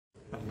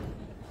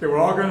Okay, we're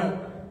all going to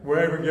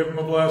wave and give them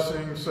a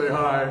blessing, say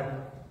hi.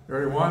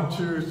 Ready? 1,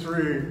 2,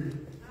 3.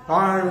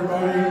 Hi,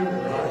 everybody.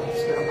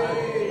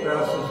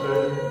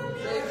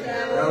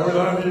 Yeah, we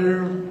love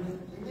you.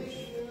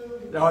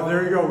 Yeah,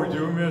 there you go. We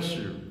do miss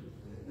you.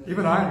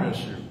 Even I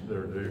miss you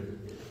there, Dave.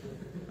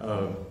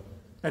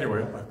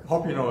 Anyway, I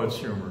hope you know it's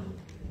humor.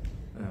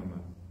 And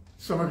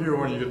some of you,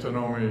 when you get to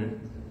know me,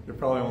 you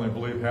probably only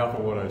believe half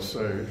of what I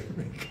say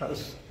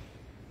because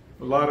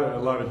a lot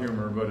of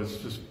humor. But it's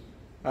just,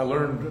 I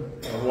learned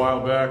a while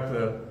back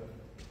that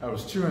I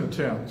was too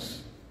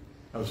intense.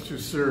 I was too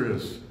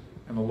serious.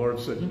 And the Lord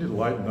said, you need to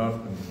lighten up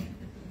and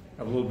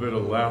have a little bit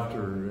of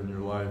laughter in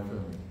your life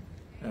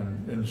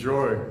and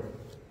enjoy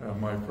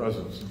my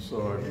presence. And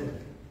so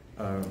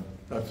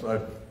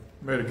I've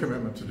made a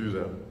commitment to do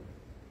that.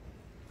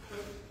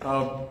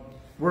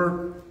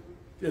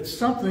 It's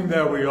something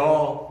that we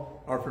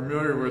all are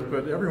familiar with,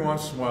 but every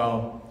once in a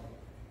while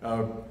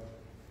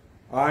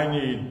I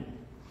need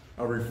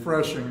a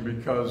refreshing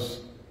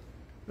because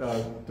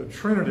the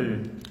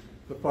Trinity,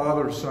 the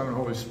Father, Son, and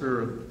Holy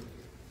Spirit,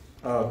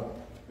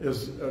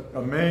 is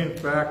a main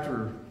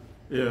factor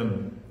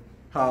in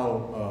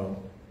how,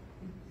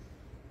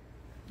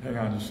 hang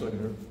on just a second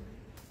here,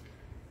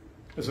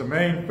 is a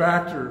main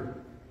factor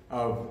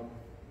of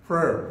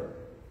prayer.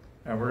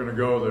 And we're going to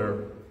go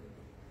there.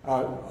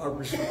 I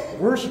was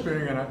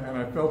worshiping, and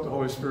I felt the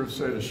Holy Spirit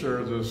say to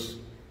share this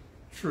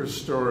true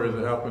story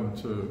that happened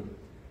to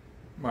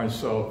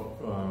myself,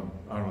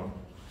 I don't know,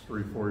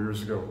 3 or 4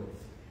 years ago.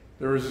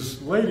 There was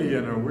this lady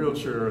in a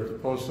wheelchair at the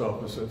post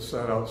office that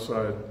sat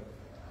outside,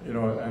 you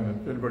know, and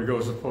if anybody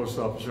goes to the post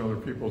office, you know, there are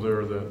people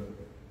there that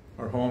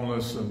are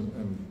homeless,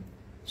 and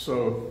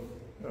so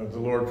the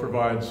Lord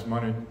provides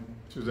money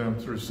to them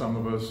through some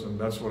of us, and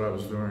that's what I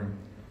was doing.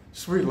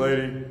 Sweet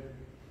lady.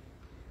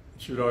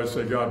 She would always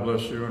say, God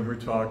bless you, and we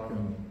talk.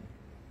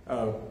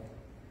 And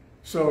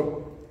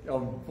so I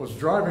was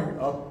driving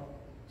up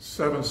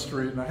 7th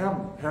Street, and I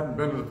hadn't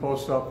been to the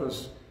post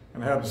office,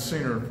 and I hadn't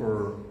seen her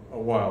for a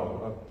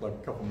while, like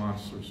a couple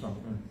months or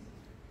something.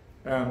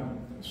 And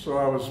so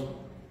I was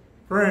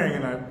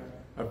praying, and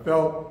I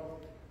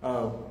felt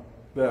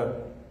that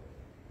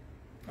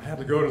I had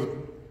to go to the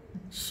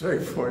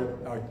Safeway.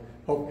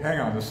 Hang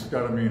on, this has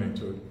got a meaning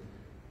to it.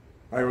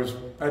 I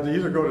had to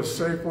either go to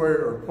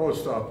Safeway or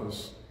post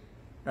office.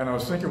 And I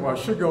was thinking, well, I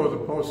should go to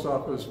the post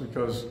office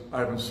because I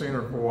haven't seen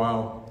her for a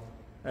while.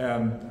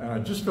 And I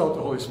just felt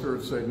the Holy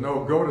Spirit say,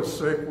 no, go to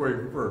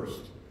Safeway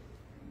first.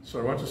 So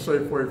I went to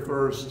Safeway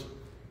first,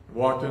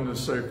 walked into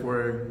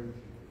Safeway,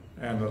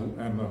 and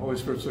the Holy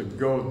Spirit said,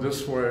 go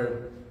this way.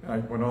 And I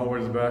went all the way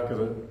to the back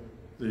of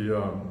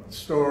the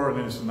store, and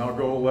then he said, now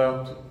go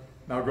left,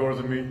 now go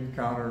to the meat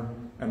counter,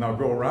 and now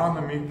go around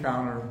the meat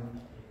counter.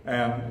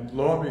 And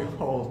lo and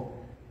behold,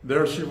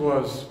 there she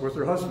was with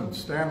her husband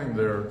standing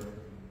there,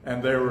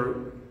 and they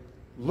were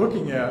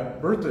looking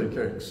at birthday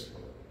cakes.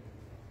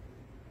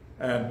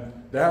 And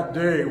that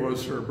day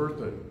was her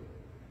birthday.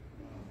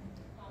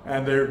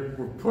 And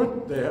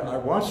I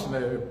watched them,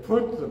 they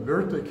put the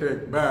birthday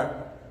cake back.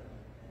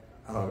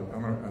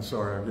 I'm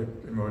sorry, I get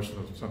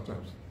emotional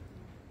sometimes.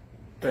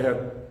 They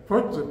had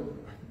put the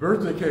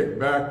birthday cake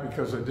back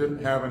because they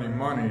didn't have any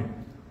money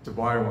to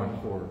buy one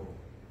for her.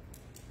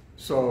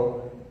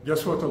 So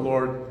guess what the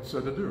Lord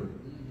said to do?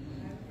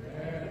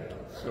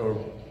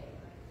 So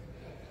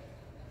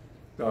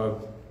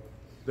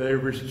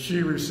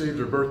she received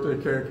her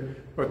birthday cake,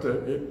 but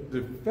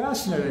the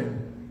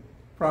fascinating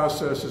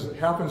process is it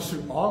happens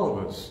to all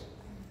of us.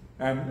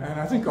 And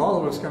I think all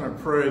of us kind of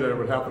pray that it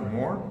would happen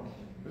more.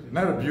 Isn't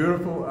that a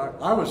beautiful?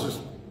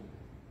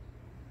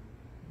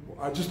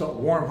 I just a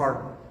warm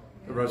heart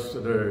the rest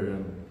of the day,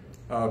 and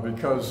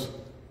because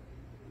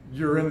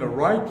you're in the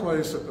right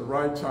place at the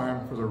right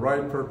time for the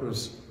right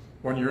purpose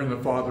when you're in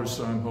the Father,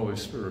 Son, Holy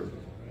Spirit.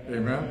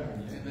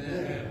 Amen?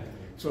 Amen.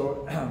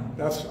 So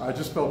I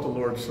just felt the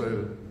Lord say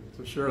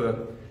to share that.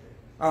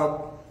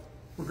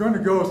 We're going to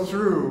go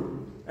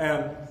through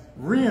and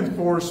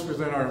reinforce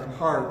within our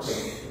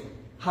hearts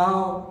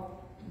how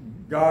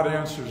God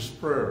answers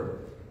prayer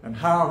and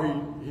how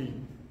He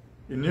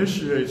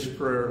initiates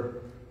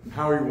prayer and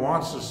how He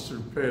wants us to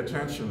pay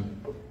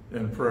attention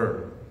in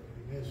prayer.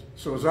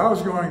 So as I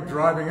was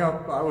driving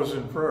up, I was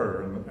in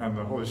prayer, and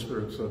the Holy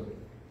Spirit said,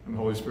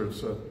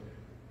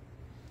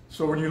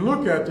 so when you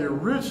look at the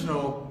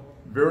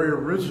very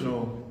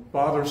original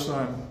Father,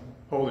 Son,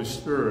 Holy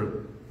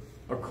Spirit,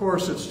 of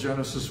course it's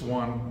Genesis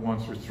 1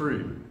 through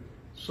 3.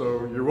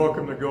 So you're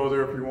welcome to go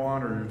there if you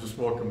want, or you're just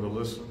welcome to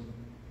listen.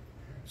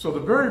 So the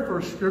very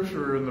first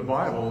scripture in the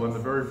Bible and the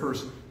very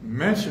first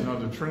mention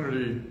of the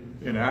Trinity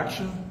in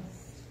action,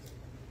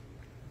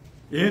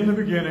 in the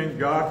beginning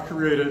God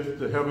created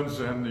the heavens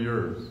and the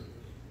earth.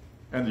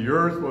 And the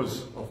earth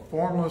was a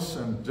formless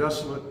and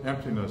desolate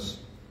emptiness,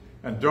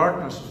 and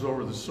darkness was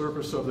over the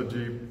surface of the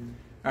deep,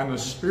 and the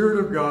Spirit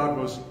of God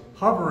was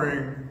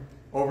hovering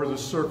over the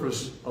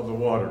surface of the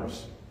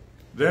waters.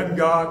 Then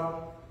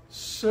God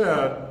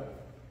said,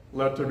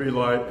 let there be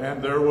light,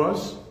 and there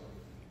was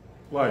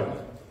light.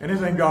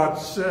 Anything God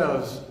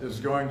says is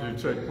going to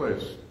take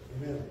place.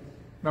 Amen.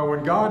 Now,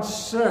 when God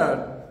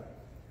said,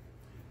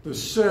 the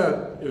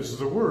said is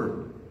the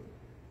word.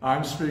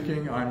 I'm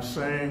speaking, I'm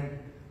saying.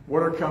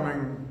 What are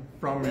coming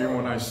from me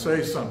when I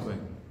say something?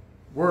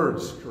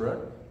 Words,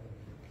 correct?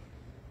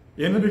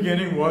 In the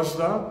beginning was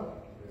the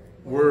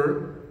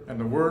Word, and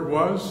the Word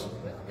was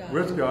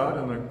with God,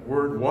 and the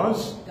Word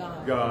was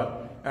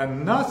God.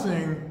 And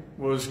nothing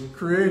was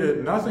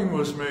created, nothing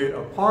was made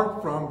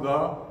apart from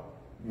the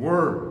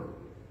Word.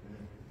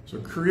 So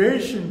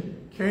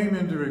creation came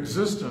into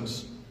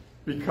existence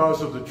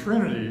because of the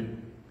Trinity.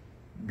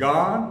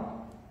 God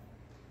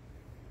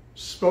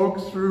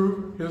spoke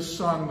through His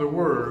Son, the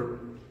Word,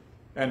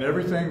 and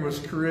everything was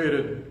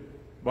created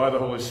by the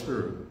Holy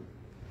Spirit.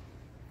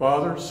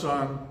 Father,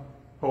 Son,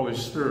 Holy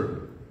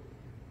Spirit.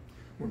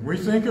 When we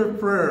think of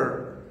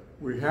prayer,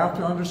 we have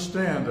to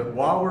understand that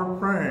while we're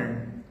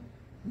praying,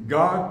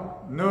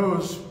 God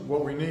knows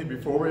what we need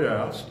before we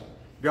ask.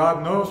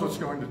 God knows what's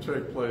going to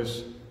take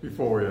place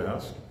before we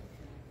ask.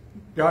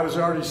 God has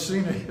already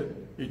seen it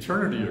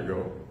eternity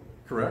ago,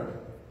 correct?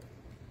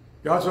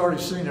 God's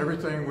already seen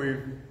everything we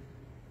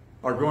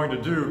are going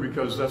to do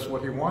because that's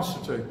what He wants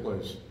to take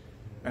place.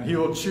 And He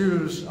will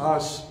choose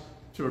us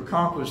to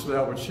accomplish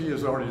that which He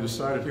has already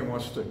decided He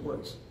wants to take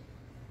place.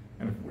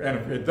 And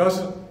if it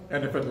doesn't,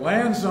 and if it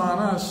lands on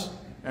us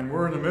and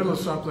we're in the middle of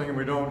something and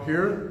we don't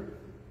hear it,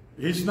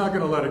 He's not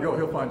going to let it go.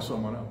 He'll find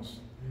someone else.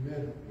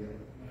 Amen.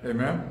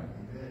 Amen?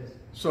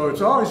 So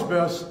it's always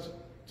best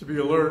to be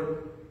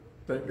alert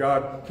that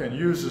God can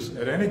use us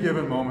at any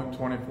given moment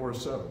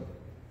 24/7.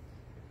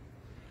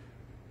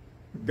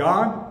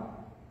 God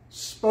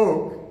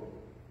spoke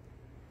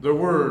the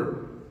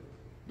Word.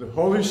 The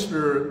Holy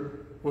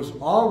Spirit was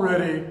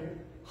already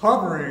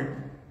hovering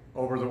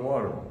over the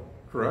water,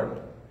 correct?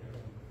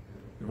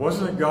 It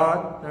wasn't that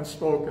God then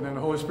spoke and then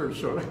the Holy Spirit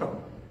showed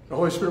up. The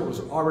Holy Spirit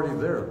was already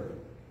there.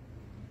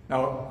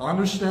 Now,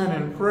 understand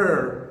in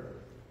prayer,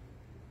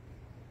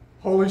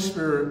 Holy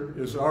Spirit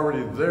is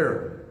already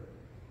there.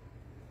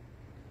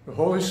 The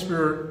Holy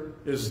Spirit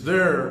is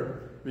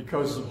there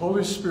because the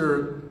Holy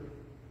Spirit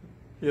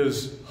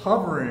is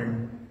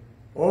hovering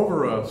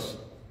over us.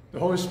 The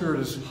Holy Spirit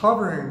is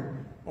hovering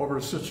over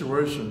a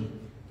situation.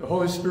 The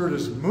Holy Spirit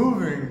is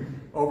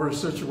moving over a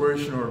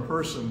situation or a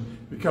person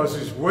because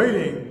He's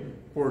waiting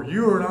for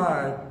you and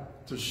I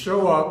to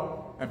show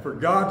up and for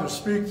God to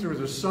speak through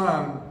the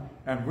Son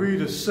and we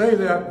to say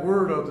that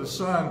word of the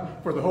Son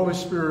for the Holy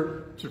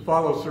Spirit to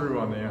follow through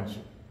on the answer.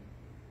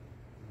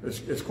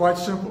 It's quite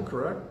simple,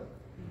 correct?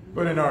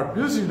 But in our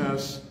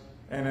busyness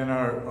and in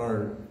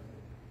our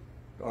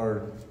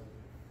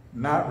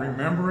not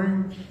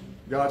remembering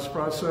God's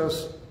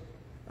process,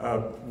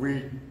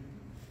 we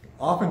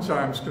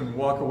oftentimes can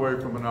walk away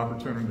from an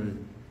opportunity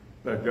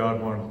that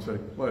God wanted to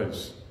take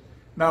place.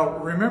 Now,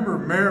 remember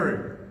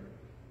Mary.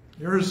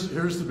 Here's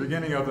the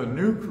beginning of a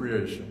new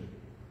creation.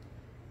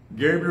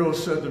 Gabriel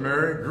said to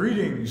Mary,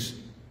 "Greetings,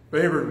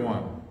 favored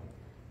one.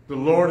 The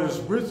Lord is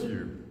with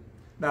you."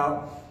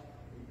 Now,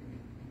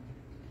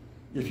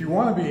 if you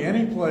want to be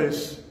any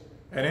place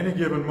at any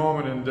given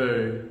moment in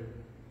day,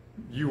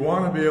 you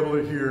want to be able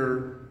to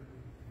hear,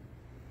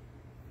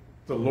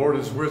 "The Lord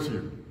is with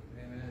you."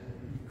 Amen.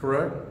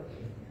 Correct?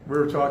 We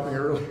were talking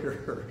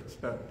earlier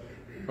that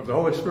if the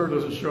Holy Spirit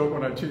doesn't show up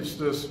when I teach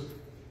this,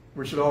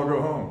 we should all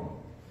go home.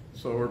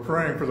 So we're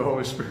praying for the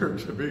Holy Spirit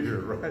to be here,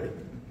 right?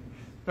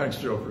 Thanks,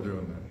 Joe, for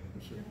doing that.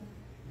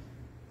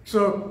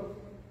 So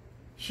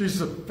she's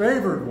the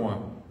favored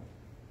one.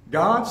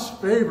 God's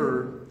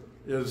favor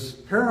is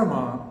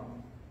paramount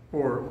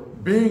for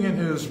being in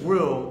His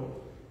will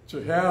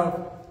to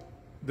have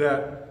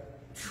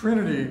that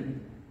Trinity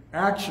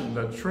action,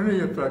 that Trinity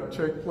effect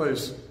take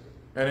place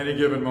at any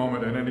given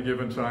moment, at any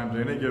given time, to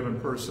any given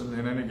person,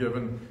 in any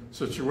given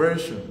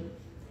situation.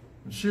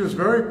 And she was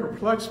very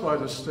perplexed by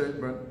this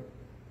statement,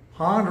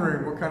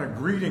 pondering what kind of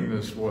greeting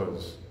this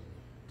was.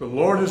 The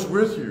Lord is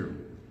with you.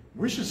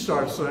 We should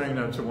start saying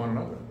that to one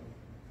another.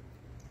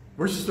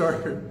 We should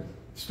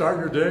start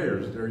your day,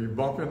 or you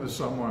bump into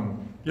someone,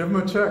 give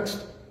them a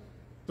text.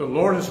 The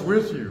Lord is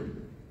with you.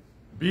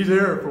 Be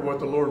there for what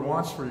the Lord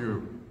wants for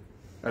you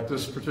at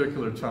this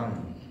particular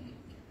time.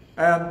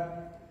 And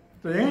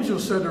the angel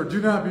said to her,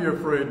 "Do not be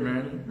afraid,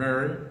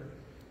 Mary,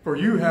 for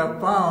you have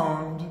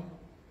found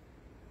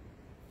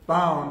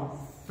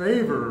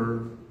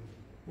favor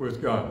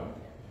with God."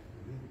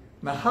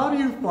 Now, how do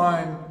you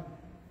find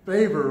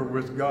favor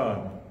with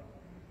God?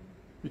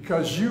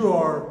 Because you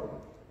are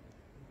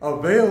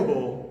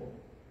available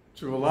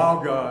to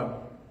allow God,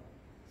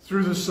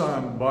 through the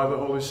Son, by the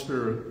Holy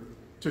Spirit,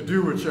 to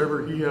do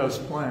whichever He has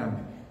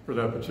planned for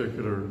that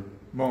particular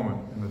moment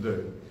in the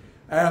day.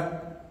 And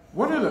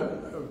one of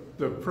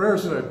the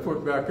prayers that I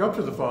put back up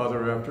to the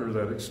Father after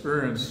that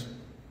experience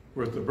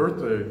with the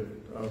birthday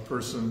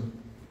person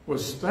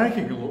was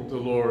thanking the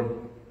Lord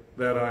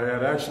that I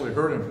had actually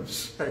heard Him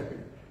say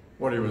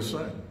what He was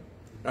saying.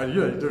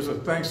 There's a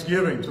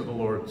thanksgiving to the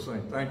Lord,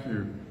 saying thank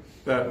you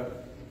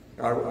that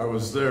I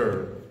was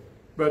there.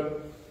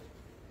 But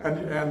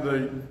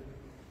and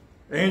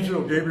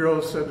angel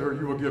Gabriel said to her,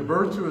 "You will give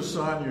birth to a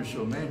son. You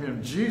shall name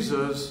him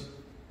Jesus.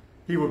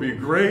 He will be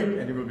great,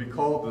 and he will be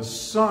called the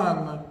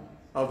Son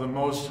of the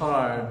Most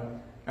High.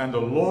 And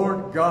the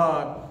Lord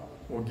God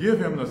will give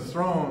him the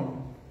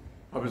throne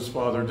of his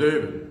father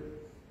David."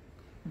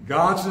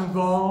 God's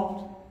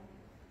involved.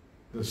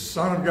 The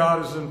Son of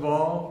God is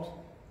involved.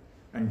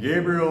 And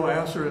Gabriel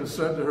answered and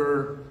said to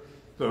her,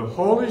 "The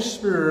Holy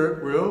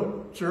Spirit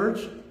will,"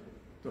 church,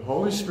 "the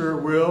Holy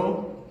Spirit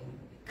will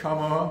come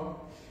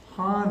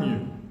upon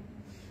you."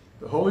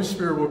 The Holy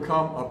Spirit will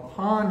come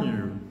upon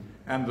you,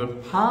 and the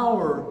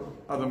power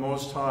of the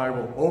Most High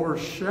will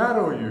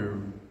overshadow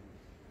you.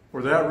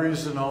 For that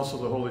reason also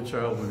the Holy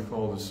Child will be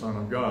called the Son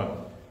of God.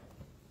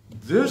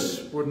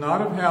 This would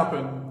not have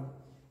happened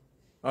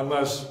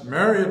unless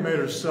Mary had made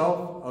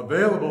herself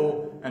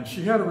available and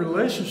she had a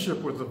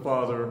relationship with the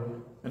Father,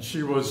 and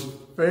she was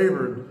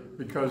favored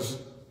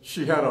because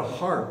she had a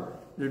heart.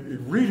 You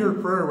read her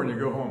prayer when you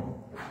go home.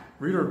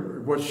 Read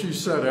her what she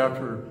said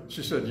after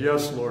she said,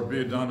 "Yes, Lord, be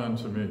it done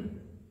unto me."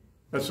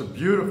 That's a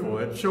beautiful.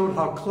 It showed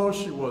how close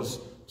she was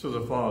to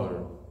the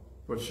Father,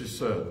 what she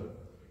said.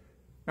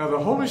 Now the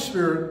Holy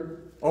Spirit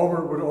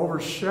would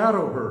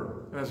overshadow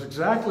her. And that's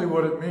exactly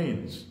what it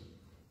means.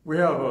 We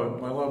have,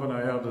 my love and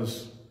I have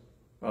this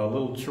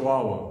little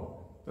Chihuahua,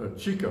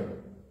 Chica.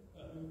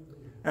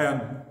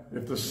 And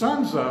if the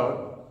sun's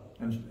out,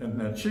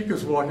 and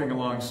Chica's walking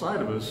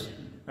alongside of us,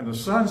 and the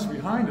sun's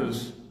behind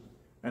us,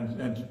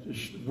 and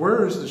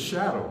where is the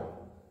shadow?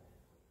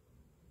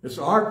 It's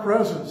our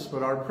presence,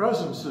 but our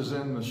presence is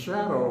in the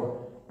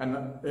shadow,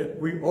 and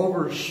we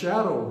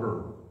overshadow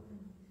her.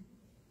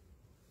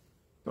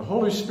 The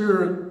Holy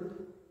Spirit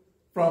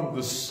from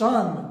the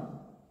Son,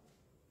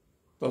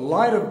 the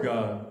light of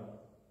God,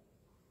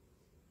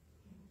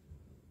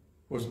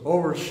 was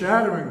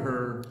overshadowing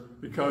her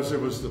because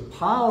it was the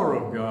power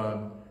of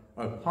God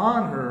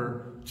upon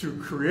her to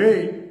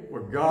create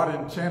what God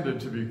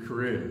intended to be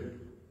created.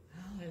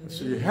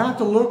 So you have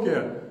to look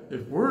at,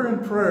 if we're in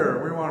prayer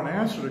and we want an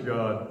answer to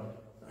God,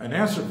 an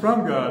answer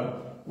from God,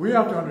 we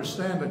have to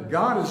understand that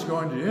God is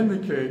going to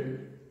indicate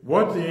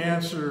what the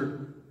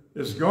answer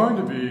is going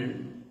to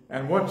be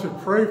and what to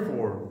pray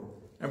for.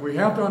 And we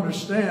have to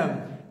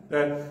understand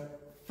that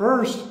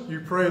first you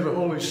pray the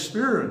Holy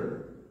Spirit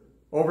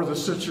over the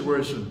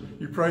situation.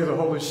 You pray the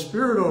Holy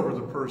Spirit over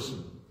the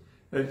person.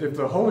 If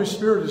the Holy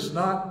Spirit is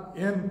not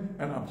in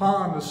and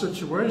upon the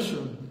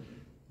situation,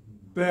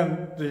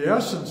 then the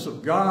essence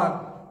of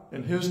God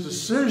and his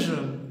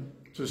decision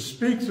to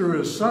speak through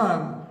his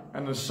Son,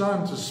 and the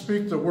Son to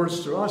speak the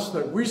words to us,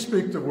 that we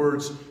speak the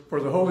words for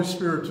the Holy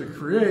Spirit to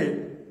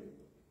create,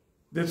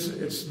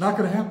 it's not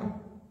going to happen.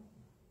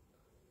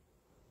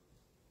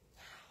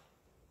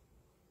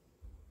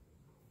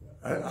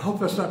 I hope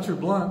that's not too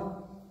blunt.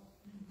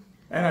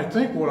 And I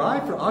think what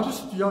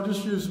y'all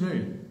just use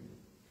me.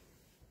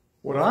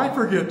 What I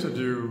forget to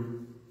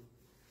do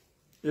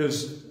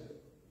is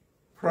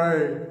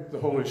pray the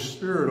Holy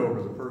Spirit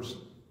over the person.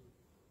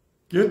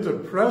 Get the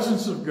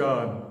presence of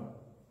God.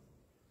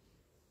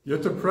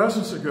 Get the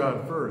presence of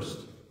God first.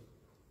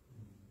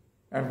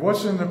 And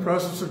what's in the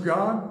presence of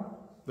God?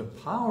 The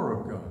power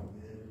of God.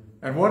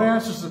 And what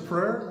answers the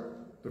prayer?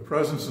 The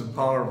presence and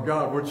power of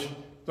God, which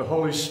the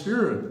Holy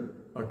Spirit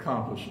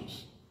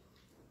accomplishes.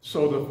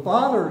 So the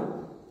Father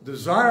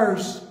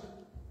desires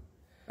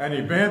an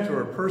event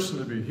or a person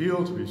to be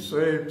healed, to be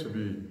saved, to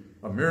be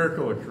a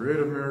miracle, a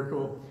creative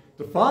miracle.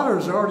 The Father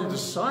has already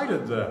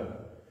decided that.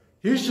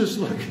 He's just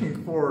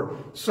looking for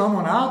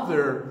someone out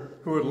there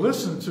who would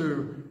listen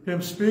to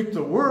him speak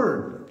the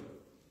word.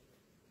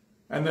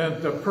 And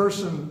then the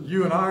person,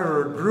 you and I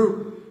are a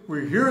group,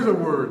 we hear the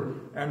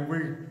word and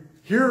we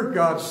hear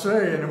God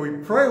say, and we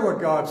pray what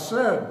God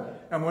said,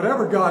 and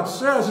whatever God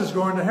says is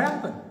going to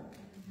happen.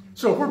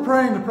 So if we're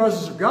praying the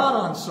presence of God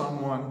on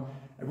someone,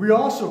 we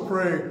also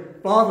pray,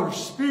 Father,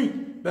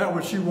 speak that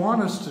which you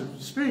want us to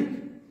speak.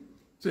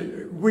 See,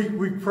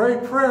 we pray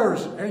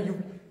prayers, and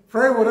you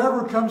pray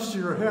whatever comes to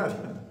your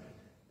head.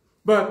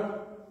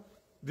 But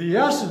the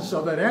essence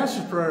of that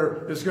answered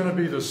prayer is going to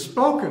be the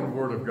spoken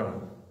word of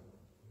God.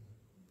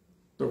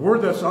 The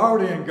word that's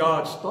already in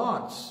God's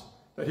thoughts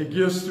that he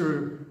gives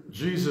through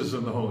Jesus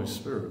and the Holy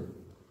Spirit.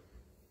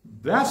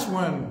 That's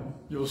when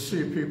you'll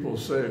see people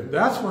saved.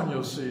 That's when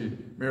you'll see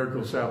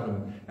miracles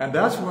happen. And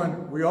that's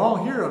when we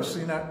all here have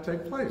seen that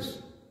take place.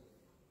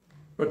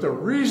 But the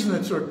reason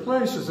it took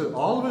place is that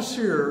all of us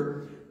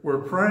here were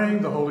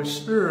praying the Holy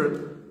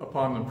Spirit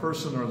upon the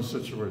person or the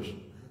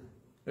situation.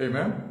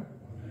 Amen?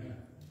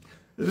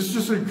 It is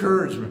just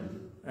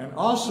encouragement. And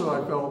also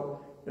I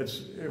felt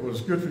it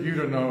was good for you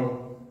to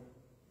know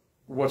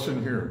what's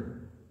in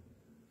here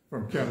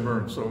from Ken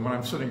Burns. So when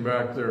I'm sitting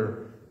back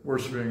there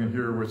worshiping and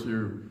here with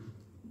you,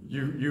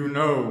 you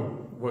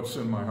know what's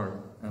in my heart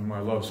and my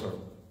love's heart.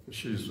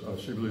 She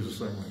believes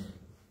the same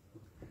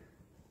way.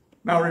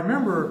 Now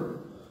remember,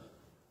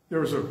 there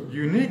was a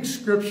unique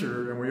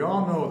scripture, and we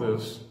all know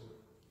this.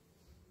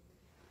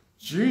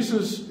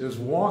 Jesus is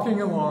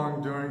walking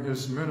along during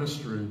his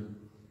ministry,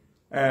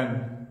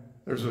 and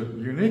there's a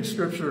unique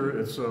scripture.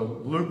 It's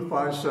Luke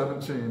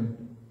 5:17.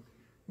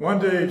 One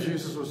day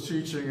Jesus was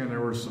teaching, and there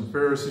were some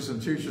Pharisees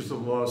and teachers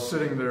of the law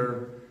sitting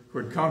there who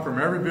had come from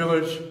every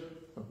village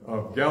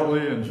of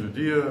Galilee and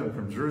Judea and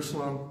from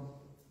Jerusalem.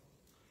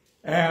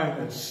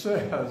 And it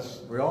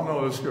says, we all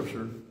know this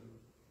scripture,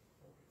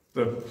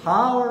 the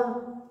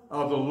power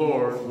of the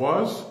Lord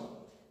was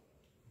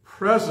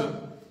present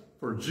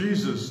for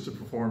Jesus to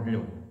perform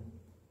healing.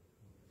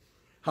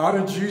 How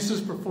did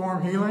Jesus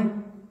perform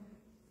healing?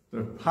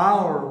 The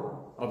power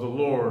of the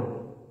Lord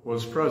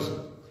was present.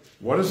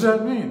 What does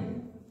that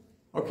mean?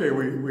 Okay,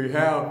 we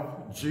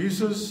have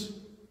Jesus.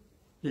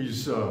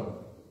 He's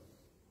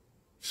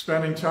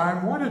spending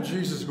time. Why did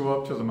Jesus go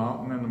up to the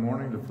mountain in the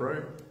morning to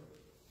pray?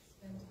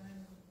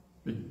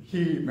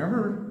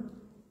 Remember,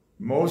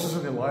 Moses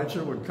and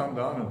Elijah would come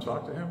down and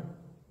talk to him?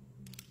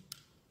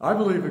 I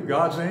believe that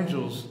God's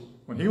angels,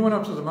 when he went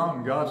up to the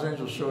mountain, God's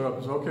angels showed up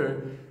and said,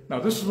 okay, now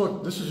this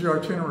is your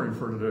itinerary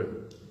for today.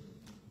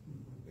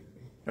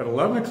 At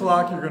 11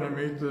 o'clock, you're going to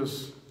meet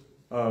this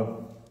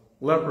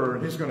leper,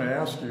 and he's going to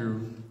ask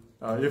you,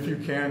 if you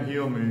can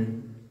heal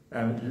me,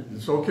 and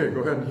it's okay, go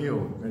ahead and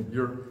heal.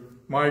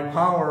 My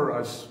power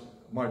is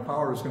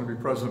going to be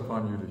present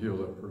upon you to heal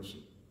that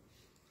person.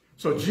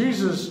 So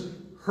Jesus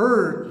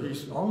heard, he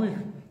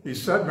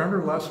said,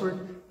 remember last week?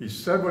 He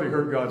said what he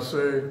heard God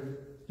say.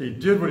 He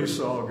did what he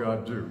saw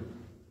God do.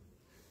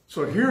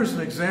 So here's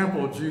an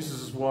example.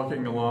 Jesus is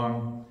walking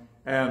along,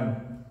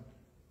 and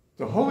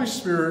the Holy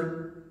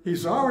Spirit,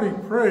 he's already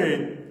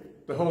prayed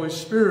the Holy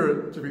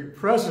Spirit to be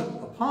present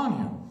upon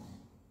him.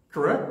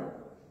 Correct?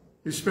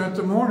 He spent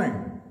the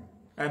morning,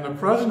 and the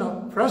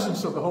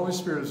presence of the Holy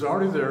Spirit is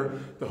already there.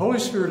 The Holy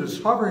Spirit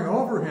is hovering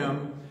over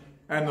him,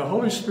 and the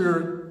Holy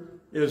Spirit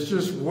is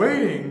just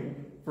waiting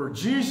for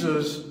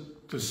Jesus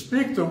to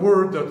speak the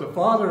word that the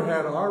Father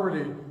had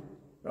already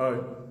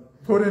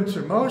put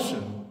into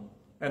motion,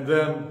 and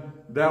then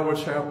that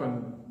which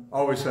happened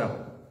always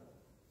happened.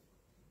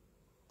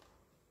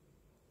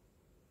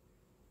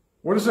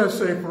 What does that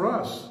say for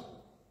us?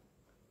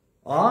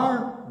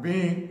 Our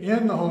being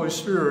in the Holy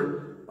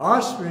Spirit,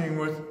 us being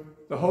with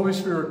the Holy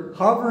Spirit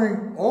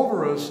hovering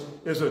over us,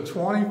 is a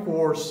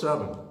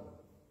 24/7.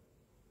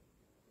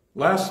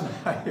 Last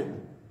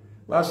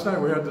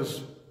night we had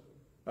this,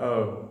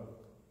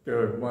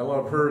 my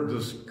love heard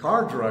this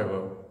car drive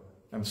up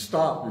and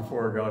stop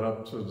before I got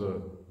up to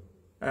the,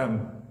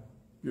 and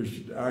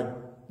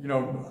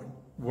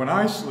when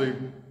I sleep,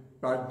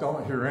 I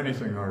don't hear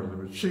anything hardly,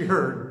 but she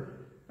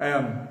heard,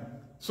 and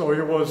so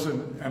it was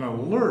an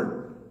alert.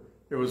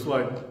 It was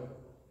like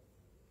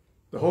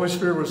the Holy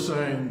Spirit was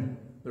saying,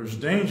 there's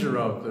danger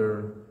out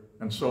there.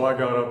 And so I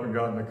got up and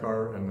got in the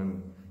car and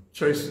then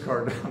chased the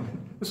car down.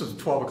 This is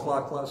 12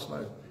 o'clock last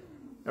night.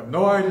 I have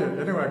no idea.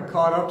 Anyway, I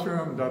caught up to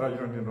him. You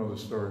don't even know the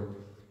story.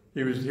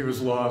 He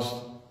was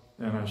lost,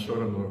 and I showed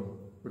him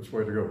which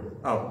way to go.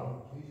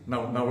 Out.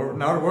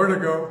 Now where to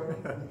go?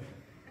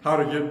 How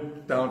to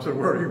get down to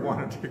where he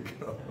wanted to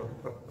go.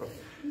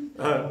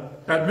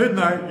 At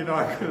midnight,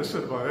 I could have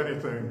said about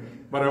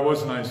anything, but I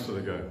was nice to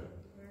the guy.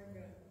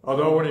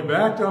 Although when he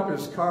backed up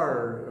his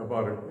car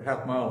about a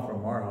half mile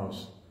from our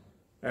house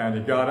and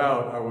he got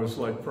out, I was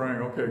like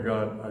praying, okay,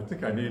 God, I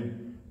think I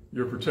need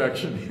your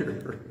protection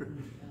here.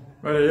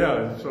 But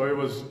yeah, so it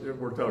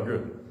worked out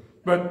good.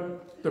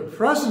 But the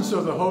presence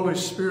of the Holy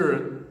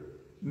Spirit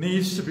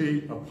needs to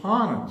be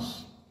upon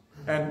us.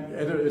 And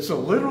it's a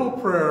literal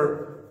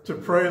prayer to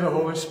pray the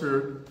Holy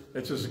Spirit.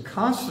 It's just a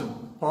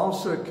constant. Paul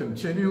said,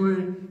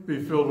 continually be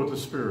filled with the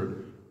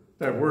Spirit.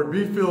 That word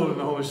be filled in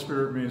the Holy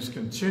Spirit means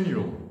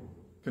continually,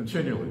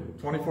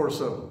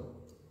 24/7.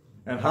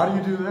 And how do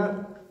you do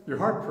that? Your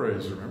heart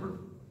prays, remember?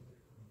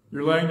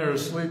 You're laying there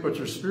asleep, but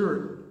your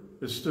spirit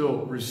is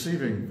still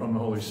receiving from the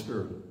Holy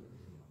Spirit.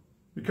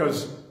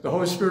 Because the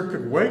Holy Spirit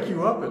could wake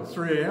you up at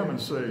 3 a.m. and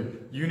say,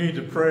 you need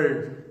to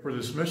pray for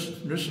this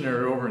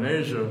missionary over in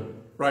Asia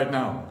right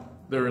now.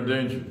 They're in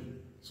danger.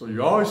 So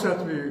you always have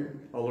to be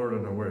alert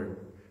and awake.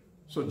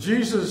 So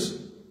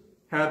Jesus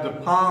had the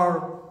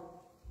power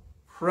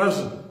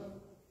present.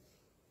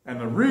 And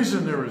the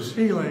reason there was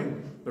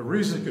healing, the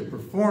reason he could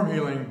perform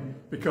healing,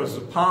 because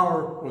the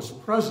power was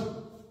present.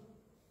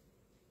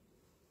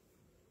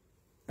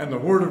 And the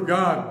Word of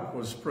God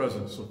was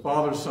present. So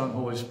Father, Son,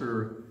 Holy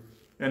Spirit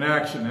in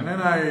action. And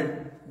then I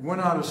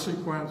went out of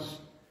sequence.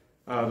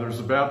 There's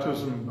the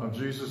baptism of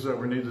Jesus that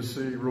we need to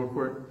see real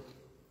quick.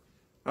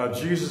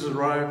 Jesus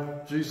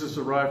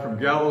arrived from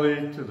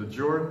Galilee to the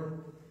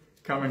Jordan,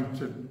 coming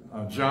to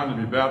John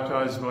to be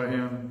baptized by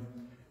him.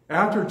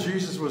 After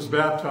Jesus was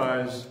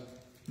baptized,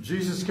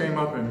 Jesus came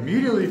up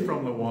immediately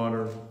from the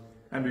water,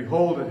 and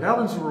behold, the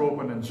heavens were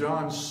opened, and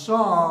John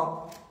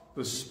saw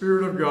the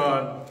Spirit of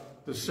God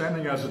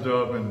descending as a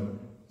dove and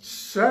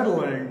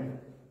settling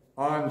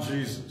on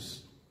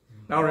Jesus.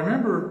 Now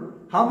remember,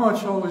 how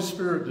much Holy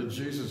Spirit did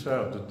Jesus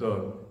have, did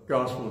the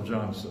Gospel of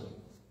John say?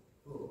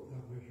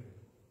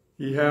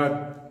 He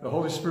had the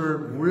Holy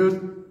Spirit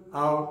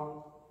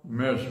without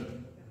measure.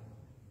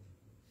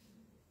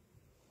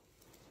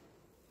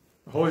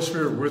 The Holy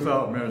Spirit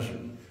without measure.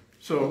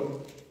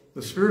 So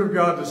the Spirit of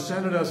God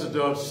descended as a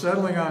dove,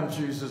 settling on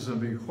Jesus,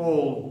 and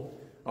behold,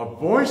 a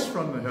voice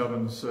from the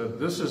heavens said,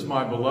 "This is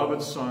my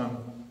beloved Son,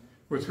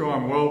 with whom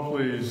I'm well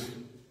pleased."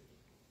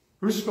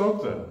 Who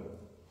spoke that?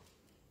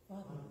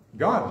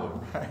 God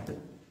did, right?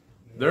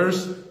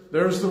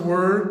 There's the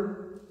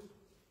Word.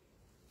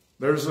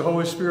 There's the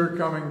Holy Spirit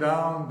coming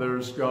down.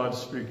 There's God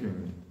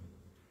speaking.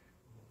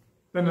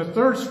 Then the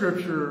third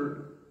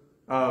scripture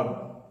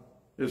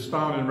is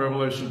found in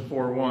Revelation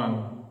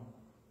 4:1.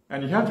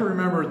 And you have to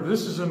remember,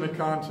 this is in the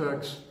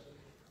context,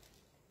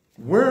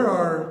 where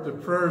are the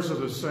prayers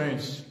of the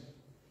saints?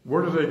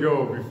 Where do they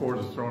go before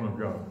the throne of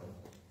God?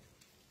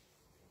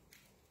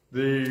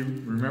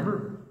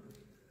 Remember?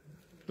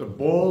 The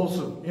bowls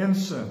of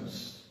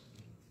incense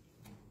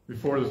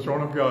before the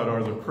throne of God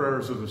are the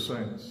prayers of the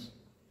saints.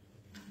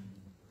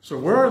 So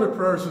where are the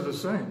prayers of the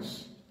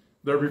saints?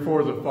 They're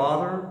before the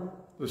Father,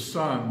 the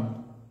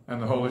Son,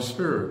 and the Holy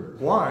Spirit.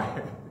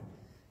 Why?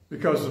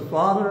 Because the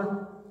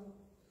Father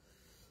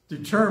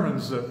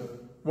determines that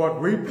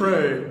what we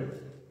pray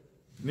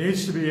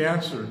needs to be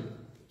answered.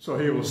 So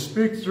he will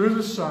speak through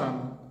the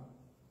Son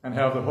and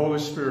have the Holy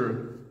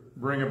Spirit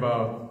bring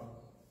about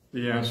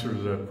the answer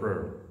to that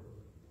prayer.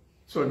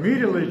 So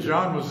immediately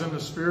John was in the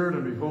Spirit,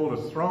 and behold,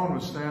 a throne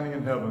was standing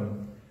in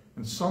heaven,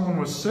 and someone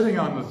was sitting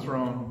on the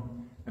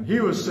throne, and he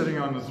was sitting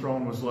on the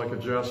throne was like a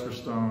jasper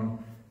stone,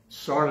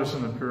 sardius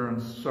in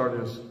appearance,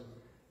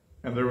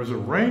 and there was a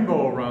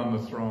rainbow around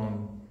the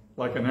throne,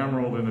 like an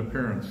emerald in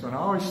appearance. And I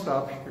always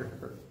stop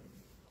here.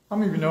 How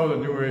many of you know the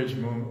New Age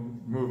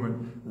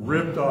movement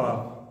ripped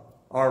off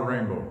our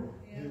rainbow?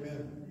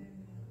 Amen.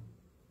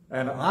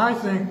 And I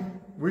think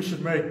we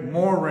should make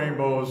more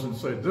rainbows and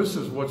say, this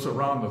is what's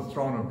around the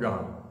throne of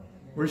God.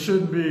 We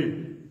shouldn't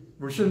be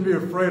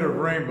afraid of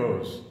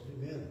rainbows.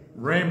 Amen.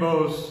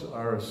 Rainbows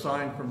are a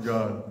sign from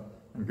God,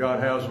 and God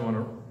has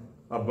one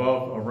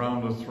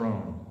around the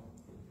throne.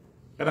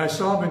 And I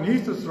saw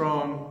beneath the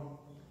throne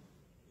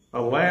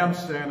a lamb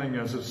standing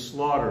as if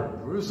slaughtered.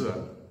 Who is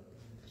that?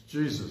 It's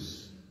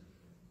Jesus.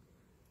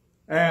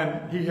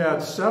 And he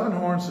had 7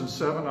 horns and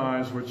 7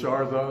 eyes, which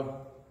are the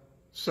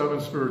 7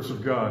 spirits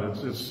of God.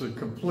 It's the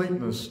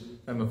completeness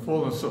and the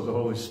fullness of the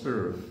Holy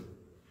Spirit.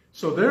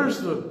 So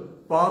there's the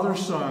Father,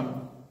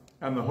 Son,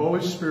 and the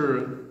Holy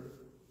Spirit,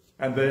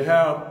 and they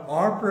have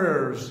our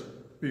prayers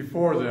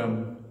before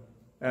them,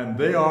 and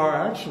they are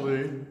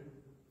actually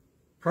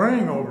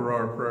praying over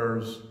our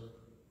prayers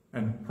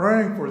and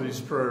praying for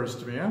these prayers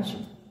to be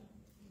answered.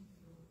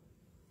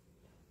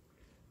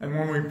 And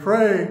when we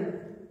pray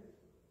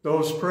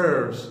those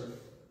prayers,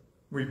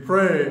 we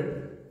pray,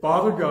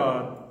 Father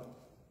God,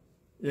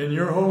 in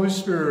your Holy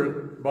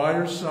Spirit, by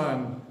your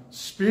Son,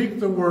 speak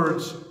the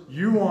words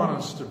you want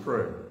us to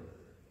pray.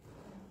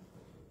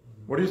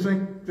 What do you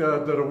think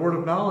that a word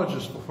of knowledge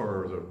is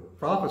for, or the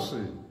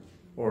prophecy,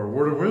 or a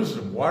word of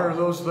wisdom? Why are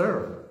those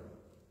there?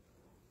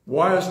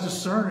 Why is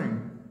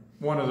discerning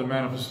one of the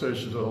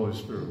manifestations of the Holy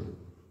Spirit?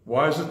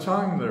 Why is the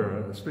tongue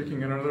there,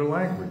 speaking in another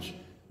language?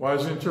 Why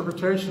is the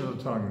interpretation of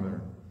the tongue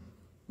there?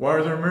 Why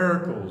are there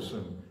miracles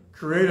and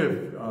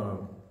creative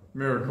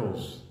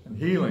miracles and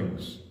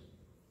healings?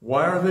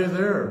 Why are they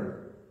there?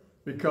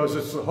 Because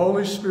it's the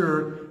Holy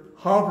Spirit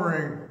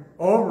hovering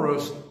over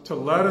us to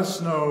let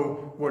us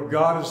know what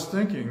God is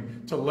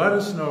thinking, to let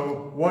us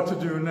know what to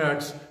do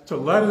next, to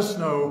let us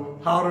know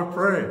how to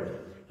pray.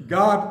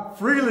 God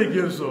freely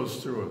gives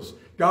those to us.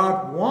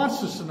 God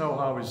wants us to know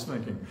how he's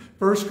thinking.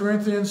 1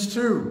 Corinthians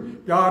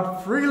 2,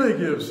 God freely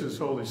gives his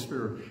Holy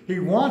Spirit. He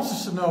wants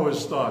us to know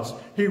his thoughts.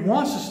 He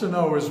wants us to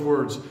know his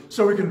words,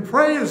 so we can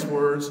pray his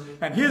words,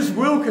 and his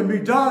will can be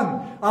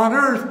done on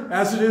earth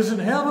as it is in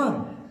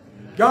heaven.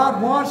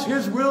 God wants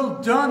his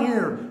will done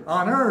here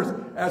on earth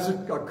as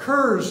it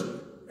occurs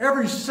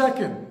every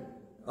second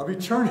of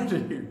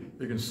eternity.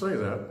 You can say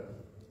that.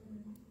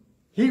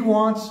 He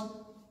wants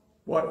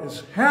what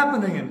is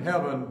happening in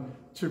heaven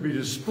to be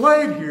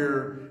displayed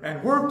here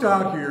and worked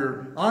out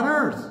here on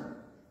earth.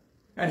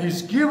 And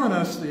he's given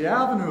us the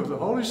avenue of the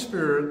Holy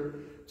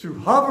Spirit to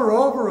hover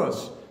over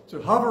us, to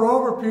hover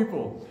over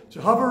people,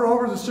 to hover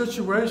over the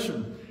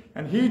situation.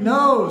 And he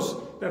knows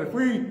that if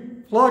we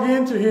plug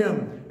into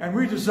him and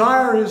we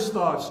desire his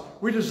thoughts,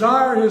 we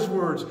desire his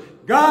words,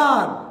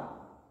 God,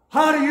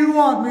 how do you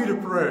want me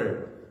to pray?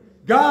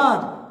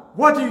 God,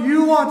 what do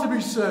you want to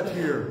be said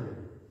here?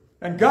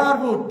 And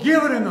God will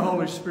give it in the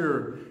Holy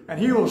Spirit. And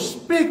he will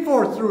speak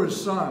forth through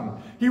his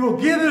Son. He will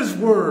give his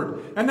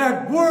word. And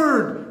that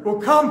word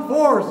will come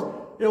forth.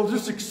 It will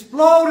just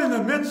explode in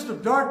the midst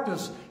of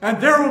darkness.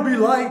 And there will be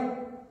light.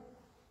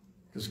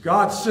 Because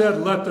God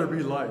said, let there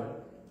be light.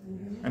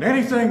 And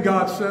anything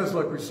God says,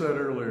 like we said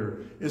earlier,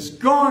 is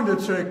going to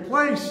take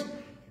place.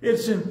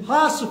 It's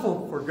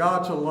impossible for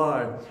God to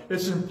lie.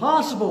 It's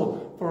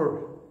impossible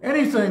for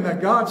anything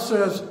that God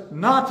says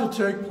not to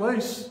take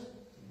place.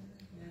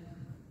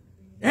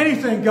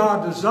 Anything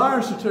God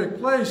desires to take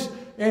place,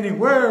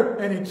 anywhere,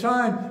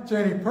 anytime, to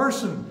any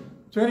person,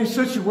 to any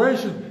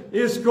situation,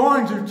 is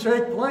going to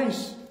take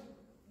place.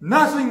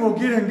 Nothing will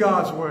get in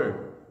God's way.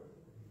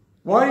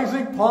 Why do you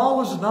think Paul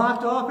was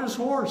knocked off his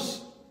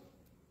horse?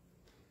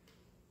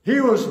 He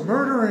was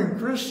murdering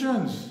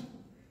Christians.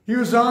 He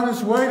was on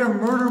his way to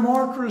murder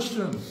more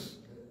Christians.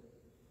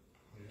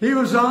 He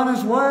was on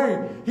his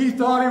way. He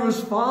thought he was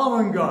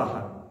following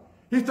God.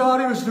 He thought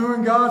he was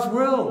doing God's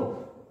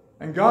will.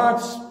 And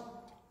God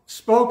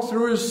spoke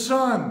through his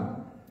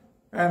Son.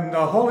 And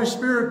the Holy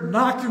Spirit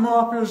knocked him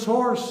off his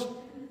horse.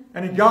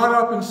 And he got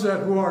up and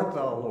said, "Who art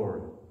thou,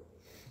 Lord?"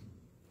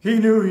 He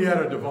knew he had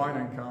a divine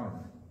encounter.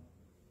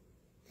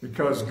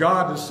 Because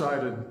God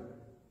decided,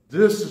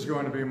 this is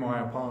going to be my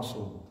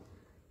apostle.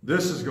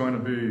 This is going to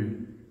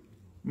be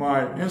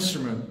my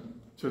instrument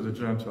to the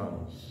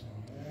Gentiles.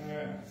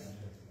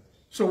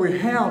 So we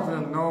have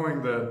then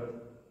knowing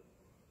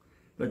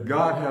that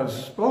God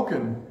has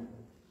spoken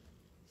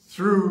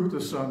through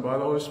the Son by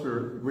the Holy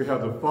Spirit. We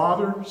have the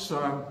Father,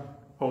 Son,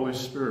 Holy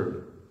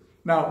Spirit.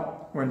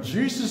 Now, when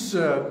Jesus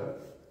said,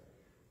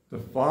 "The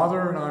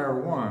Father and I are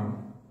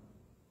one,"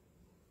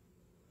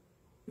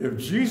 if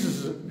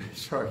Jesus,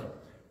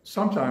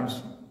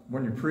 sometimes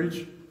when you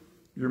preach,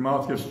 your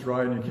mouth gets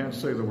dry and you can't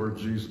say the word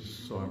Jesus,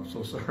 so I'm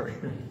so sorry.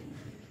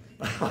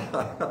 It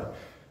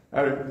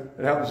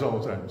happens all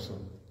the time. So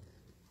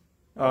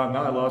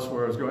now I lost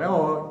where I was going.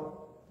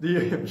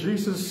 If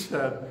Jesus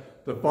said,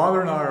 "The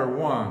Father and I are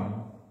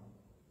one,"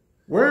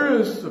 where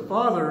is the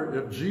Father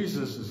if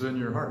Jesus is in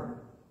your heart?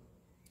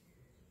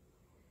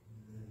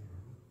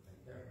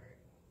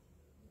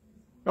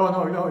 Oh,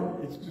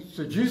 no.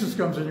 So Jesus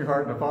comes in your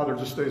heart and the Father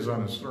just stays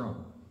on his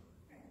throne.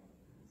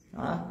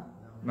 Huh?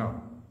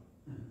 No.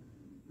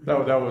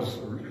 That was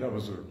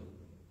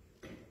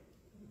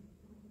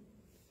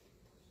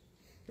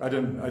I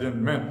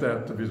didn't meant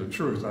that to be the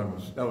truth.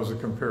 That was a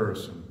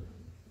comparison.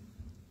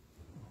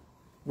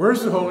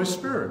 Where's the Holy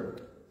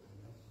Spirit?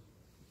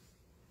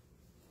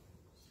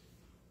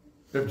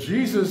 If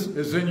Jesus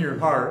is in your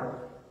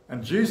heart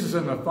and Jesus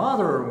and the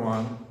Father are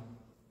one,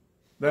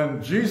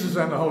 then Jesus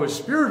and the Holy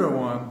Spirit are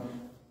one.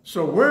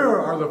 So where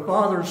are the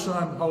Father,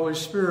 Son, Holy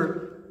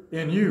Spirit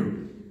in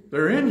you?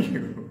 They're in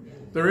you.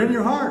 They're in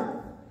your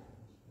heart.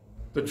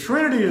 The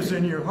Trinity is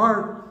in your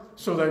heart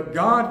so that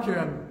God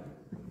can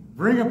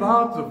bring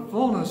about the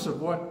fullness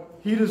of what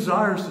he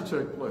desires to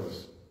take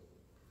place.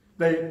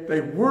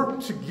 They work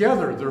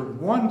together. They're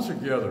one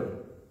together.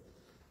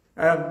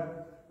 And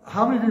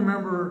how many of you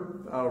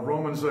remember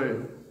Romans 8?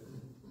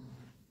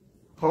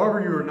 However,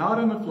 you are not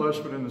in the flesh,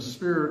 but in the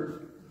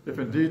Spirit, if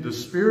indeed the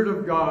Spirit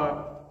of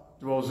God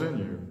dwells in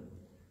you.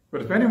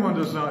 But if anyone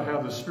does not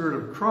have the Spirit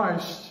of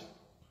Christ,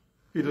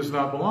 he does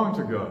not belong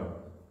to God.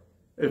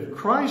 If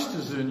Christ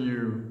is in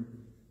you,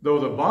 though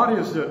the body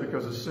is dead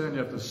because of sin,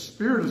 yet the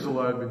Spirit is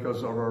alive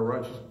because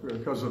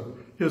of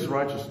his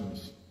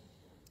righteousness.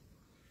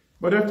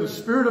 But if the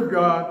Spirit of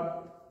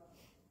God,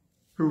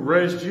 who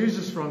raised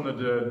Jesus from the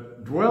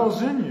dead,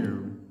 dwells in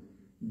you,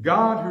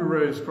 God who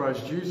raised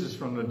Christ Jesus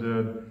from the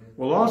dead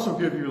will also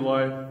give you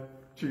life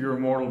to your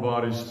mortal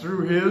bodies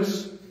through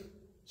his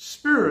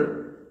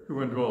Spirit who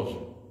indwells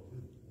you.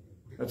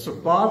 It's the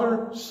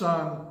Father,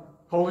 Son,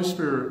 Holy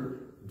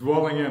Spirit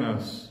dwelling in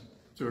us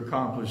to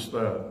accomplish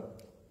that.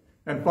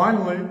 And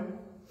finally,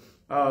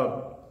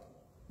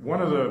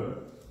 one of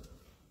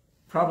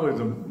probably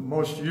the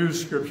most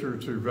used scripture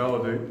to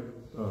validate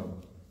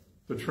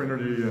the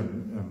Trinity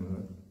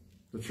and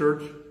the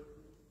church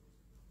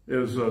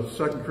is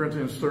 2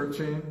 Corinthians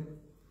 13.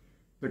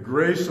 The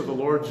grace of the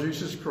Lord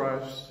Jesus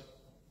Christ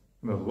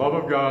and the love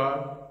of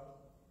God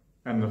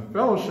and the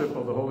fellowship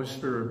of the Holy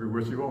Spirit be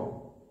with you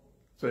all.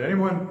 So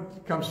anyone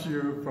comes to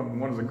you from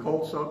one of the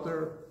cults out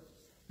there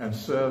and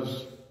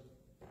says,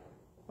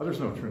 "Oh, there's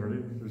no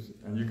Trinity,"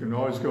 and you can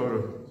always go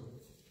to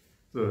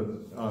the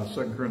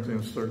 2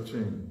 Corinthians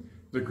 13.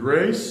 The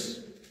grace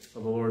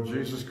of the Lord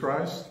Jesus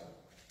Christ,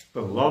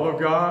 the love of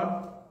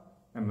God,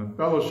 and the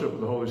fellowship of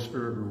the Holy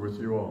Spirit be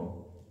with you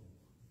all.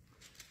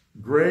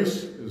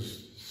 Grace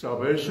is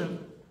salvation.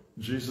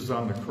 Jesus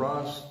on the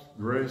cross,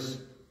 grace.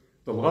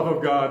 The love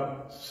of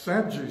God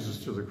sent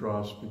Jesus to the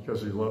cross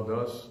because he loved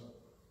us.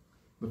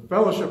 The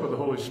fellowship of the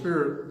Holy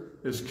Spirit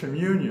is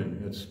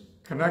communion. It's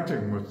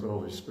connecting with the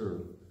Holy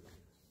Spirit.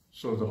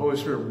 So the Holy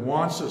Spirit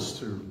wants us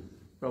to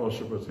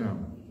fellowship with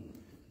him.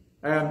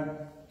 And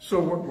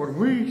so when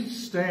we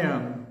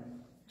stand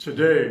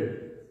today,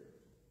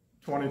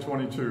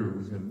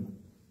 2022, in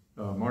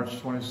March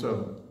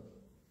 27th,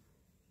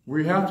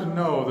 we have to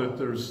know that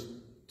there's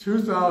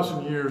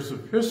 2,000 years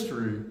of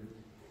history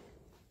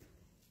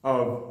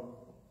of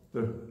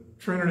the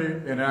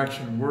Trinity in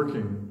action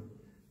working.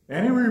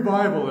 Any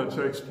revival that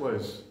takes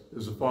place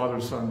is the Father,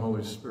 Son,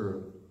 Holy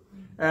Spirit.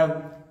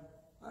 And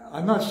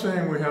I'm not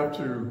saying we have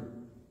to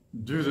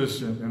do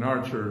this in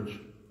our church,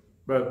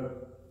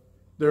 but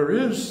there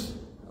is,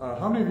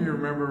 how many of you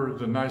remember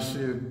the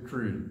Nicene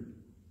Creed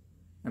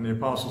and the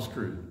Apostles'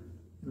 Creed?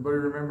 Anybody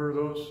remember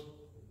those?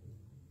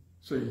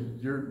 See,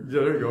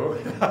 there you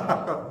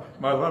go.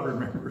 My love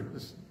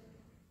remembers.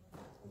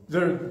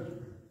 The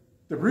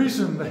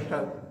reason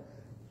that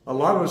a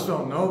lot of us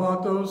don't know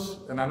about those,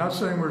 and I'm not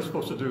saying we're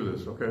supposed to do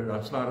this, okay?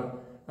 That's not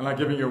I'm not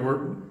giving you a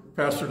word.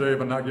 Pastor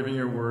Dave, I'm not giving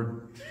you a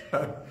word.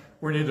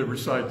 We need to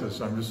recite this.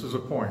 Just as a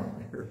point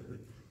here.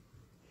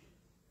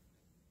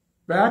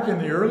 Back in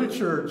the early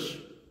church,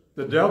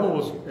 the devil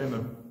was,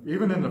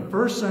 even in the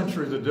first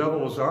century, the devil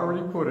was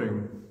already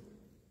putting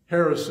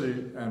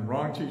heresy and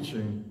wrong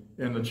teaching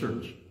in the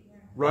church.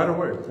 Right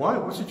away. Why?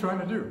 What's he trying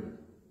to do?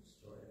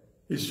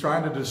 He's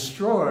trying to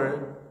destroy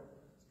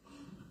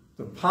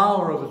the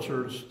power of the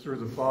church through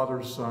the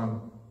Father,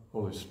 Son,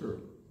 Holy Spirit.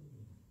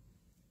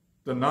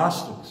 The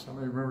Gnostics. How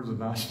many remember the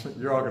Gnostics?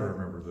 You're all going to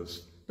remember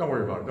this. Don't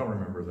worry about it. Don't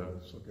remember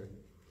that. It's okay.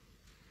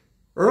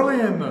 Early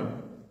in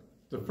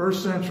the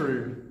first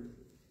century,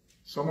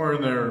 somewhere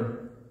in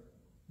there,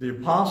 the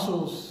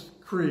Apostles'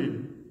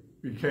 Creed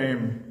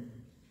became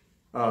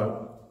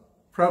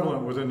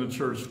prevalent within the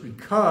church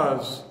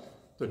because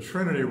the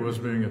Trinity was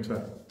being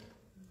attacked.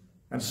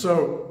 And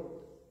so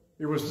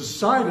it was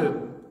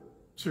decided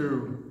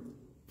to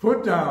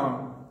put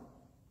down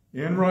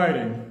in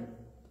writing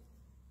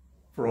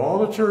for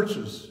all the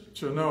churches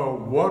to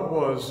know what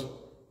was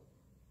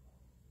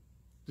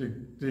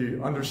the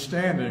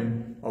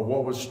understanding of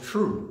what was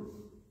true.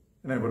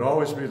 And it would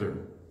always be there.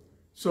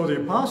 So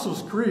the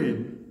Apostles'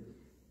 Creed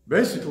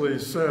basically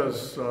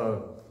says,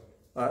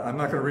 I'm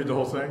not going to read the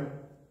whole thing.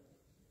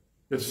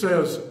 It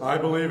says, I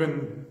believe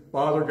in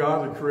Father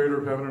God, the creator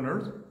of heaven and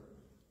earth.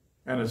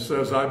 And it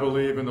says, I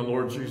believe in the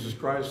Lord Jesus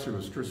Christ, who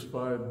was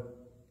crucified,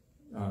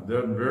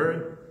 dead and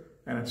buried.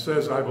 And it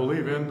says, I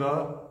believe in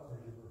the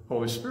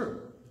Holy Spirit.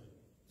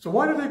 So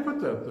why did they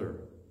put that there?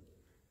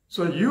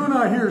 So you and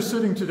I here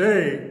sitting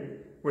today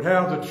would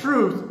have the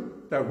truth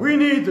that we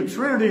need the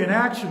Trinity in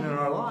action in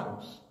our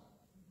lives.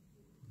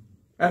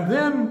 And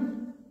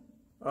then,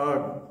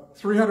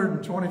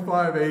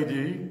 325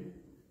 AD,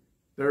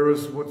 there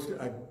was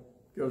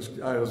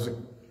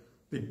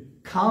the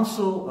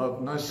Council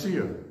of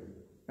Nicaea.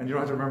 And you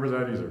don't have to remember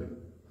that either.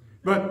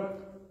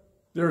 But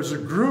there's a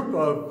group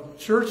of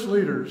church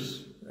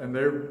leaders, and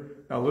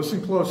now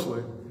listen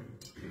closely.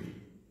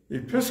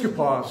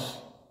 Episkopos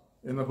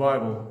in the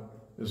Bible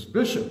is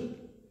bishop.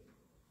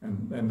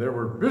 And there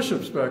were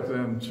bishops back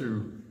then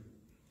to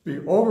be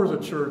over the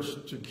church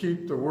to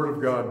keep the Word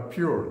of God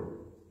pure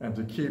and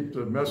to keep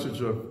the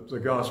message of the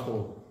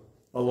gospel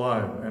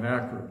alive and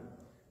accurate.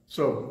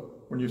 So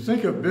when you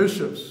think of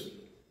bishops,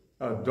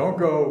 don't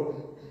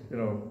go,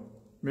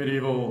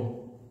 medieval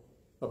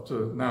up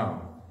to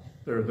now.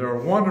 There are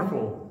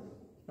wonderful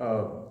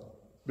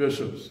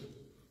bishops,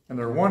 and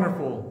they're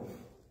wonderful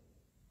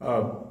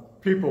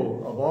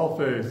people of all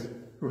faith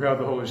who have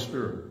the Holy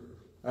Spirit.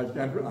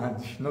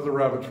 Another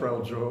rabbit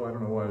trail, Joe. I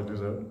don't know why I do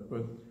that,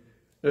 but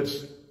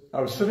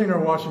I was sitting there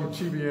watching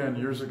TBN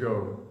years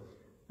ago,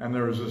 and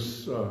there was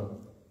this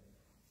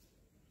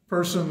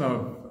person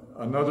of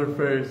another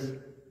faith,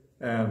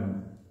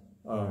 and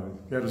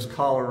he had his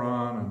collar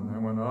on, and I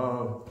went,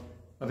 oh,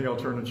 I think I'll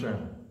turn the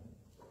channel.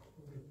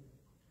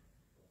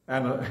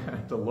 And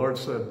the Lord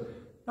said,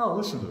 no,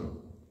 listen to him.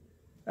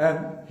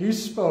 And he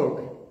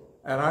spoke,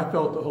 and I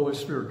felt the Holy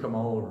Spirit come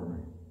all over me.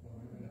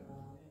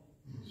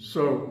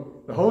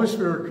 So the Holy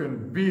Spirit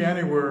can be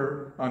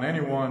anywhere on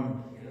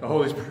anyone the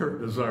Holy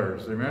Spirit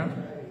desires. Amen?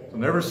 So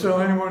never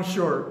sell anyone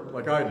short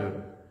like I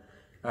did.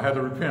 I had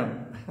to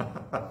repent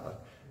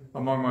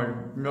among my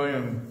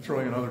million,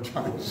 trillion other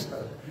times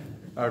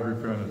I've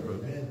repented.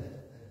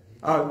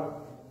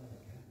 But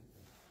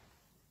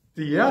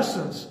the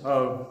essence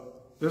of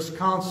this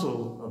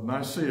Council of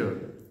Nicaea,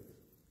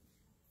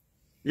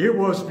 it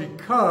was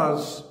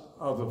because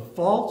of the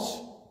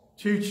false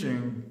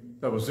teaching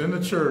that was in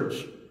the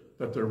church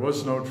that there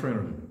was no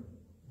Trinity.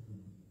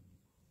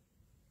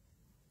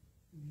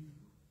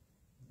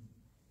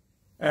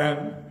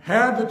 And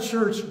had the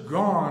church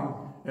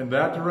gone in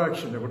that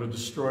direction, it would have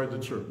destroyed the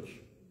church.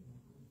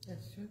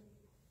 That's true.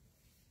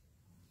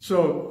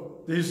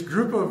 So these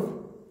group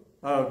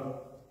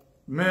of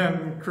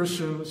men,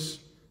 Christians,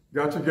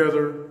 got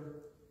together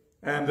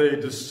and they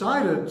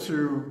decided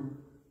to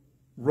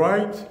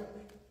write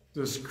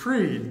this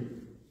creed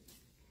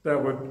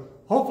that would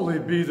hopefully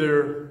be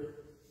there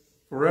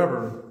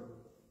forever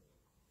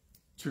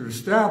to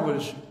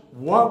establish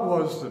what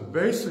was the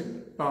basic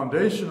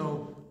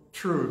foundational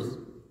truth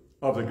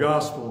of the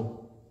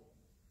gospel.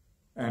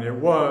 And it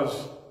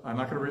was, I'm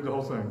not going to read the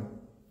whole thing.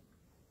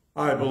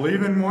 I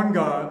believe in one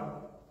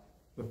God,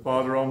 the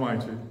Father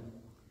Almighty.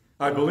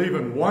 I believe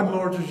in one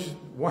Lord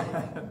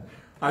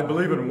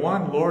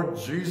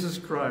Jesus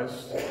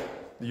Christ,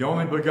 the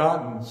only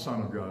begotten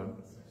Son of God.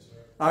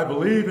 I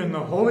believe in the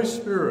Holy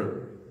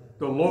Spirit,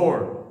 the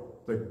Lord,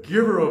 the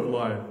giver of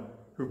life,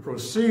 who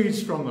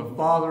proceeds from the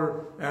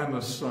Father and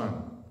the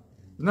Son.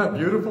 Isn't that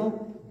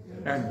beautiful?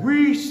 And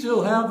we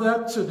still have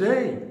that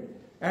today.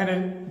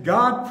 And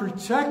God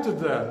protected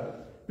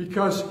that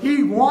because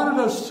He wanted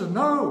us to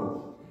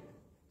know,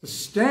 to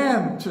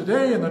stand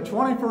today in the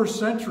 21st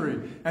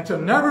century and to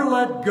never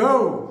let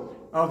go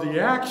of the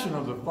action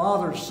of the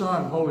Father,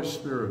 Son, Holy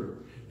Spirit.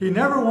 He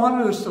never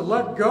wanted us to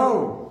let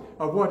go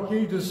of what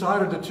He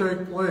decided to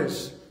take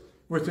place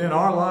within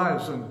our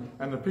lives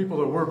and the people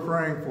that we're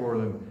praying for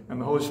and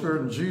the Holy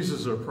Spirit and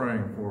Jesus are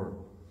praying for.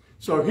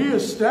 So he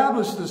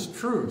established this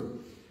truth.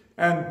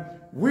 And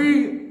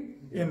we,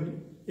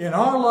 in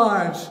our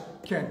lives,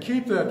 can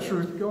keep that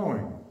truth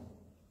going.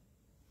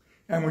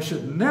 And we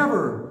should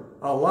never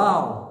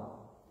allow,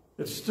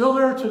 it's still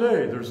there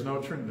today, there's no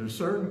Trinity. There's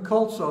certain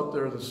cults out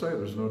there that say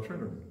there's no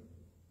Trinity.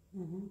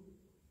 Mm-hmm.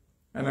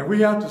 And then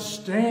we have to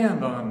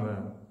stand on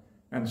that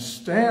and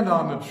stand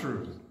on the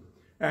truth.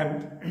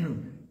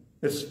 And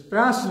it's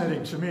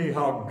fascinating to me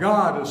how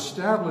God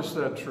established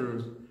that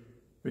truth,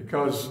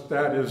 because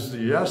that is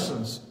the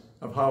essence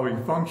of how he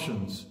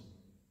functions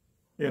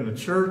in the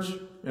church,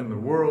 in the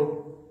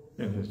world,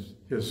 in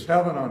his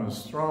heaven on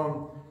his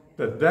throne,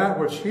 that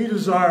which he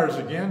desires,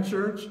 again,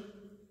 church,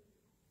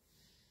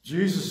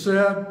 Jesus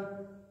said,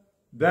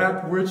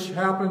 that which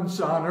happens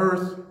on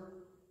earth,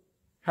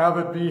 have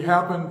it be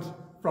happened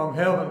from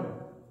heaven.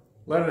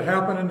 Let it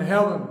happen in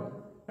heaven,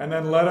 and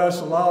then let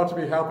us allow it to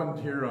be happened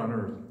here on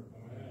earth.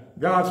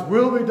 God's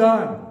will be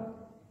done.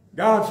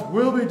 God's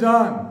will be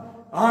done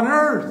on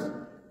earth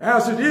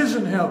as it is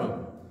in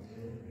heaven.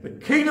 The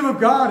kingdom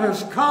of God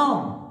has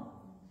come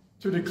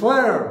to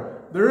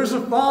declare there is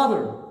a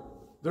Father,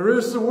 there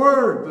is the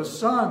Word, the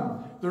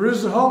Son, there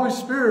is the Holy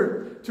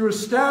Spirit to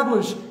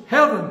establish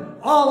heaven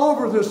all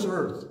over this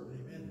earth.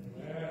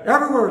 Amen.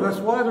 Everywhere. That's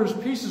why there's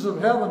pieces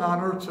of heaven on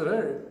earth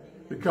today.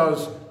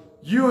 Because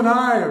you and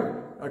I,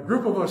 a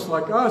group of us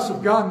like us,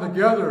 have gotten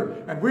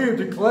together and we have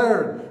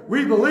declared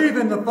we believe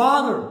in the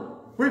Father,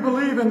 we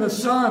believe in the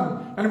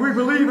Son, and we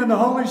believe in the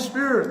Holy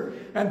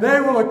Spirit. And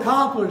they will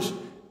accomplish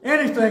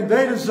anything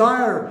they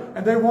desire.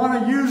 And they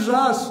want to use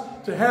us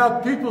to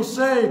have people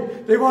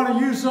saved. They want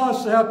to use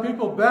us to have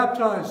people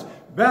baptized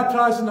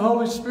in the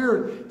Holy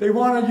Spirit. They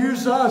want to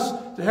use us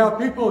to have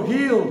people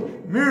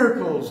healed,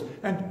 miracles,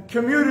 and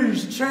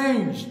communities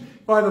changed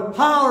by the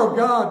power of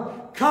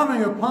God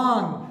coming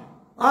upon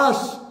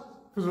us.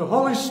 Because the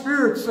Holy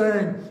Spirit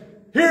saying,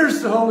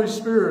 here's the Holy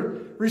Spirit.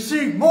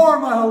 Receive more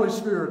of my Holy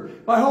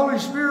Spirit. My Holy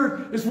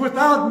Spirit is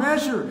without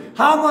measure.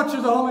 How much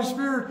of the Holy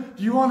Spirit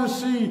do you want to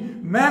see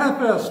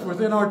manifest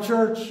within our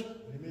church?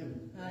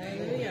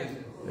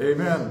 Amen.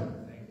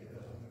 Amen.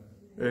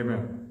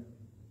 Amen.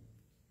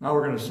 Now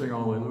we're going to sing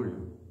Hallelujah.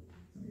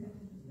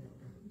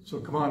 So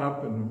come on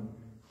up, and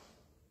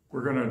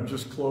we're going to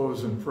just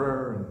close in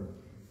prayer.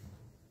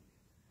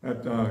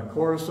 And at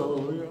chorus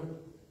Hallelujah,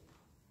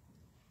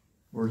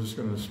 we're just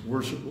going to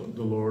worship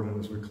the Lord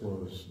as we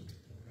close.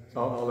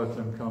 I'll let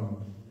them come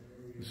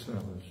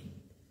establish.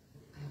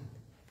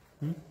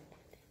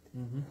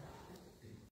 Mm-hmm.